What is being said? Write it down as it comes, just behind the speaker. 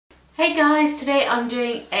Hey guys, today I'm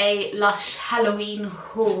doing a Lush Halloween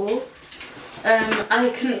haul.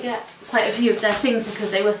 I couldn't get quite a few of their things because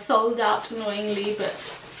they were sold out annoyingly,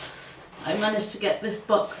 but I managed to get this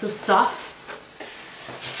box of stuff,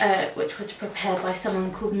 which was prepared by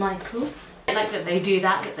someone called Michael. I like that they do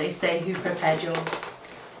that they say who prepared your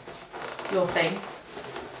things.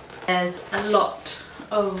 There's a lot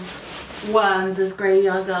of worms, as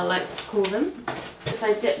Graveyard Girl likes to call them. If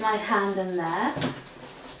I dip my hand in there,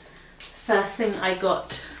 first thing I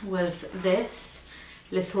got was this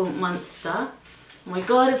little monster. Oh my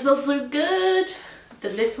god, it smells so good!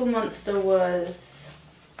 The little monster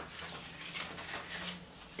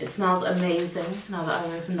it smells amazing now that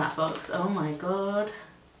I've opened that box. Oh my god.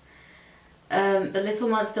 The little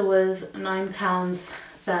monster was £9.13.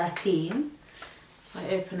 If I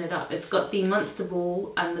open it up, it's got the Monster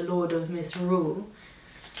Ball and the Lord of Misrule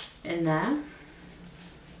in there.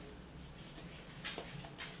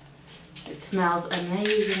 It smells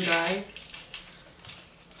amazing, guys.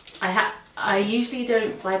 I usually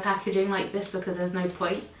don't buy packaging like this because there's no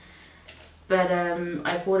point, but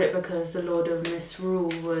I bought it because the Lord of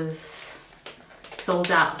Misrule was sold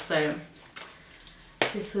out, so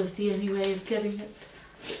this was the only way of getting it.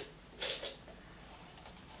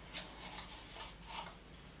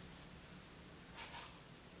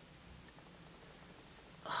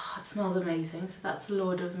 Oh, it smells amazing. So that's the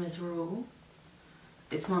Lord of Misrule.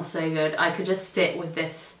 It smells so good. I could just sit with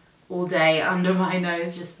this all day under my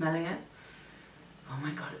nose just smelling it. Oh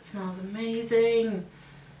my god, it smells amazing.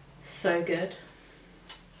 So good.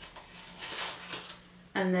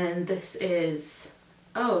 And then this is,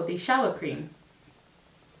 oh, the shower cream.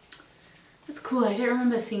 That's cool. I don't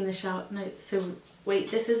remember seeing the shower, no, so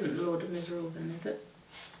wait, this isn't the Lord of Misrule then, is it?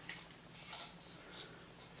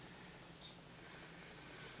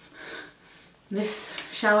 This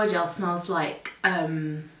shower gel smells like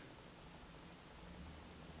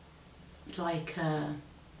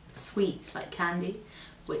sweets, like candy,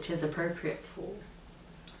 which is appropriate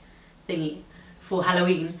for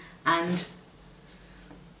Halloween, and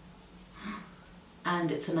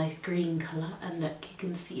it's a nice green colour, and look, you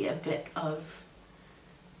can see a bit of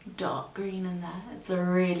dark green in there. It's a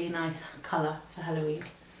really nice colour for Halloween.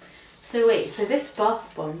 So wait, so this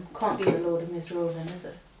bath bomb can't be the Lord of Misrule then, is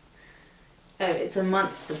it? Oh, it's a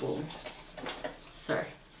Monster Ball. Sorry.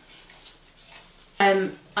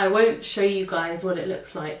 I won't show you guys what it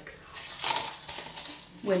looks like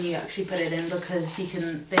when you actually put it in because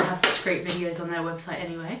they have such great videos on their website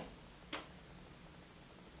anyway.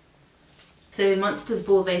 So Monster's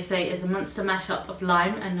Ball, they say, is a monster mashup of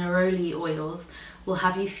lime and neroli oils. Will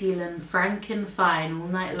have you feeling franken fine all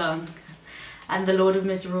night long. And the Lord of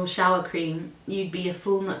Misrule shower cream, you'd be a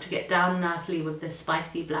fool not to get down and earthly with this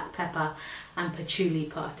spicy black pepper and patchouli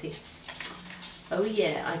party. Oh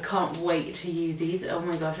yeah, I can't wait to use these. Oh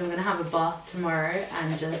my gosh, I'm gonna have a bath tomorrow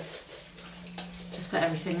and just put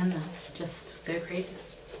everything in there. Just go crazy.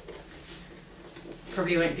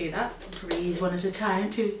 Probably won't do that. Probably use one at a time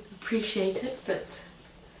to appreciate it, but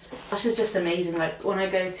Lush is just amazing. Like when I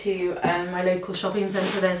go to my local shopping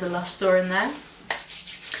centre, there's a Lush store in there.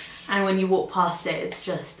 And when you walk past it, it's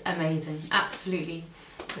just amazing. Absolutely.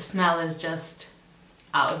 The smell is just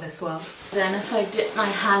out of this world. Then if I dip my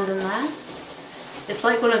hand in there, it's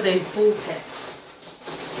like one of those ball pits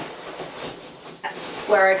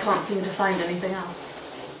where I can't seem to find anything else.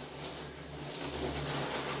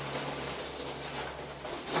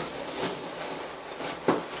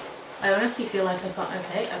 I honestly feel like I can't,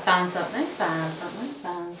 okay, I found something, found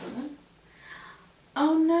something.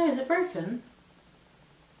 Oh no, is it broken?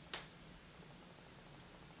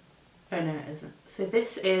 Oh no, it isn't. So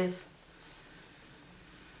this is,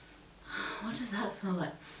 what does that smell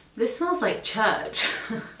like? This smells like church.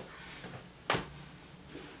 It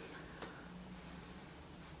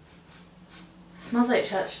smells like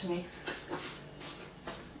church to me.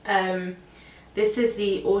 This is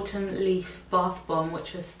the Autumn Leaf Bath Bomb,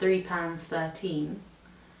 which was £3.13.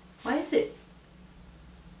 Why is it?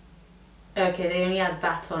 Okay, they only add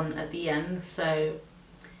VAT on at the end, so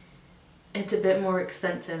it's a bit more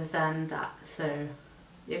expensive than that, so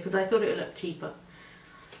yeah, because I thought it would look cheaper.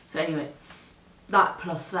 So anyway, that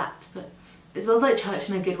plus that, but it smells like church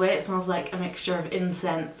in a good way. It smells like a mixture of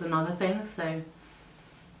incense and other things, so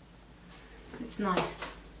it's nice.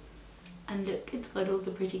 And look, it's got all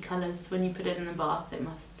the pretty colours. When you put it in the bath, it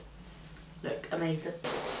must look amazing.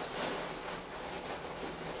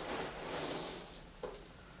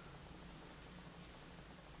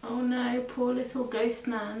 Oh no, poor little ghost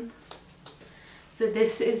man. So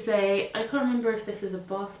this is I can't remember if this is a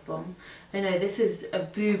bath bomb. Oh no, this is a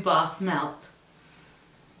Boo Bath Melt.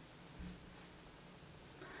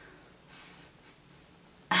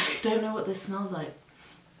 don't know what this smells like. It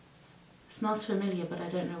smells familiar, but I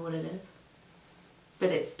don't know what it is. But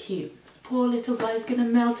it's cute. Poor little guy's gonna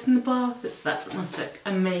melt in the bath. That must look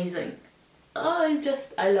amazing. Oh,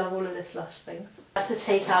 I love all of this Lush thing. I have to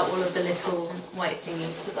take out all of the little white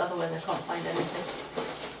thingies because otherwise I can't find anything.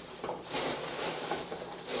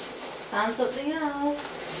 Found something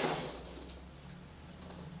else.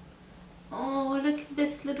 Oh, look at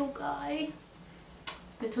this little guy.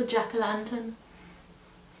 Little jack-o'-lantern.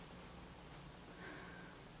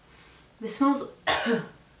 This smells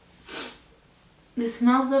this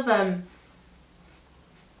smells of a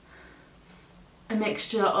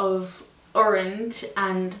mixture of orange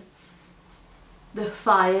and the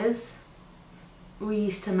fires we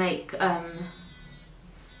used to make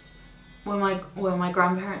when my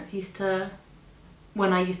grandparents used to,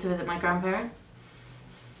 when I used to visit my grandparents.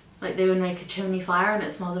 Like they would make a chimney fire and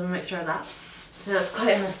it smells of a mixture of that. So that's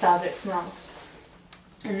quite a nostalgic smell.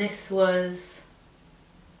 And this was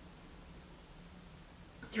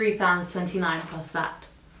 £3.29 plus VAT.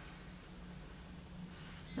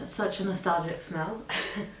 That's such a nostalgic smell.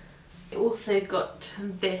 It also got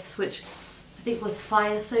this, which I think was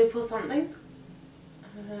fire soap or something.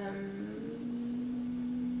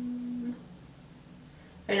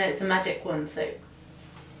 Oh no, it's a Magic Wand soap.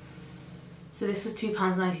 So this was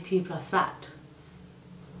 £2.92 plus VAT.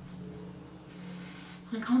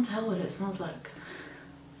 I can't tell what it smells like.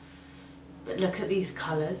 But look at these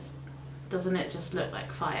colours. Doesn't it just look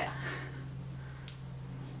like fire?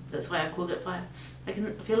 That's why I called it fire. I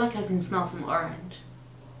feel like I can smell some orange.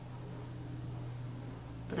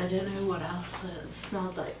 But I don't know what else it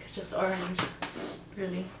smells like. Just orange,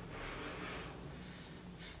 really.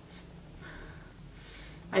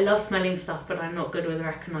 I love smelling stuff, but I'm not good with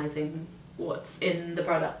recognising what's in the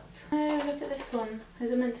products. Oh, look at this one.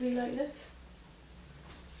 Is it meant to be like this?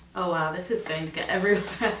 Oh wow, this is going to get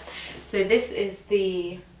everywhere. So this is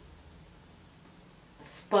the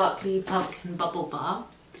Sparkly Pumpkin Bubble Bar.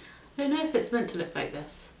 I don't know if it's meant to look like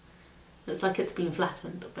this. Looks like it's been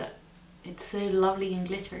flattened, but it's so lovely and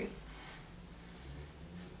glittery.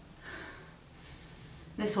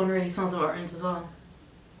 This one really smells of orange as well.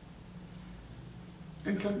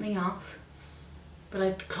 And something else, but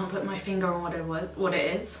I can't put my finger on what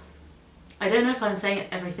it is. I don't know if I'm saying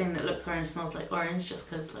everything that looks orange smells like orange just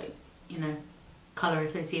because, like, you know, colour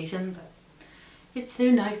association, but it's so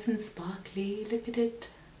nice and sparkly. Look at it.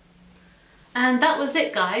 And that was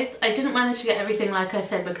it, guys. I didn't manage to get everything, like I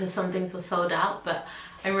said, because some things were sold out, but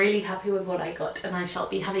I'm really happy with what I got, and I shall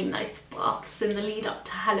be having nice baths in the lead up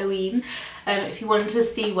to Halloween. If you wanted to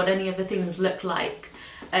see what any of the things look like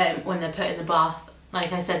when they're put in the bath,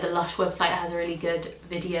 like I said, the Lush website has really good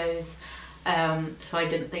videos, so I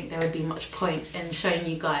didn't think there would be much point in showing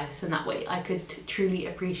you guys, and that way I could truly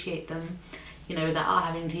appreciate them, you know, without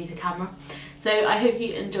having to use a camera. So I hope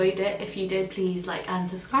you enjoyed it. If you did, please like and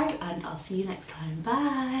subscribe, and I'll see you next time.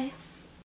 Bye!